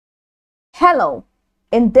Hello,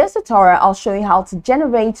 in this tutorial I'll show you how to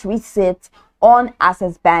generate receipts on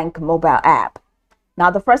Access Bank mobile app. Now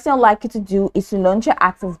the first thing I'd like you to do is to launch your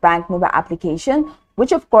Access Bank mobile application,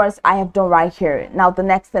 which of course I have done right here. Now the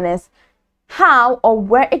next thing is how or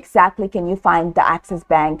where exactly can you find the Access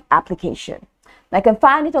Bank application? Now you can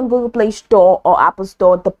find it on Google Play Store or Apple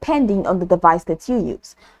Store depending on the device that you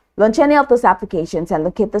use. Launch any of those applications and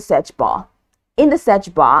locate the search bar. In the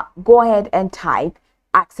search bar, go ahead and type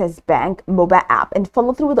Access Bank mobile app and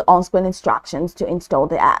follow through with the on-screen instructions to install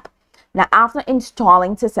the app. Now, after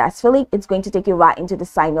installing successfully, it's going to take you right into the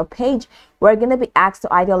sign up page where you're going to be asked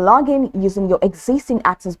to either log in using your existing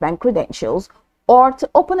Access Bank credentials or to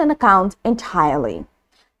open an account entirely.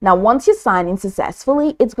 Now, once you sign in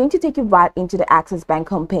successfully, it's going to take you right into the Access Bank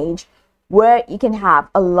homepage where you can have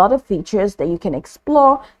a lot of features that you can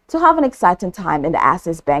explore to have an exciting time in the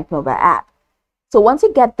Access Bank mobile app. So once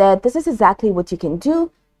you get there, this is exactly what you can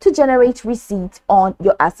do to generate receipts on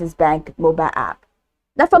your Access Bank mobile app.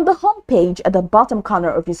 Now from the home page at the bottom corner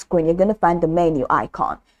of your screen, you're going to find the menu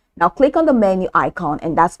icon. Now click on the menu icon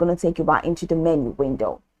and that's going to take you right into the menu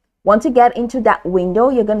window. Once you get into that window,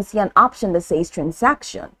 you're going to see an option that says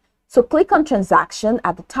transaction. So click on transaction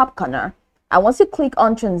at the top corner. And once you click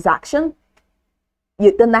on transaction,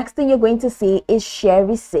 the next thing you're going to see is share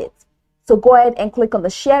receipt. So go ahead and click on the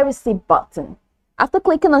share receipt button. After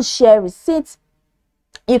clicking on share receipts,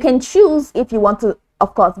 you can choose if you want to,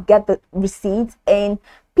 of course, get the receipts in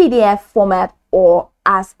PDF format or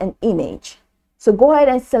as an image. So go ahead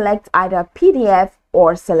and select either PDF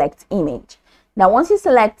or select image. Now, once you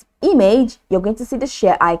select image, you're going to see the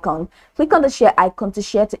share icon. Click on the share icon to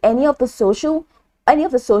share to any of the socials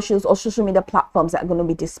or social media platforms that are going to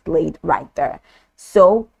be displayed right there.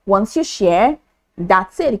 So once you share,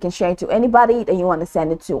 that's it. You can share it to anybody that you want to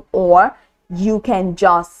send it to, or you can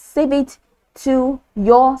just save it to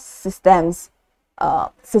your systems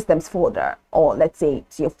folder, or let's say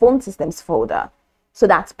to your phone systems folder. So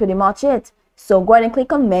that's pretty much it. So go ahead and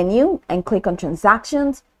click on menu and click on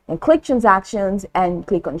transactions and click transactions and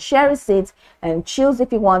click on share receipts and choose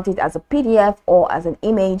if you want it as a PDF or as an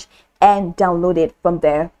image and download it from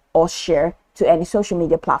there or share to any social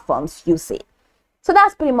media platforms you see. So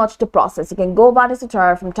that's pretty much the process. You can go over this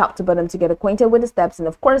tutorial from top to bottom to get acquainted with the steps. And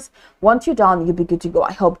of course, once you're done, you'll be good to go.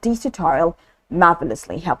 I hope this tutorial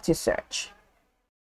marvelously helped you search.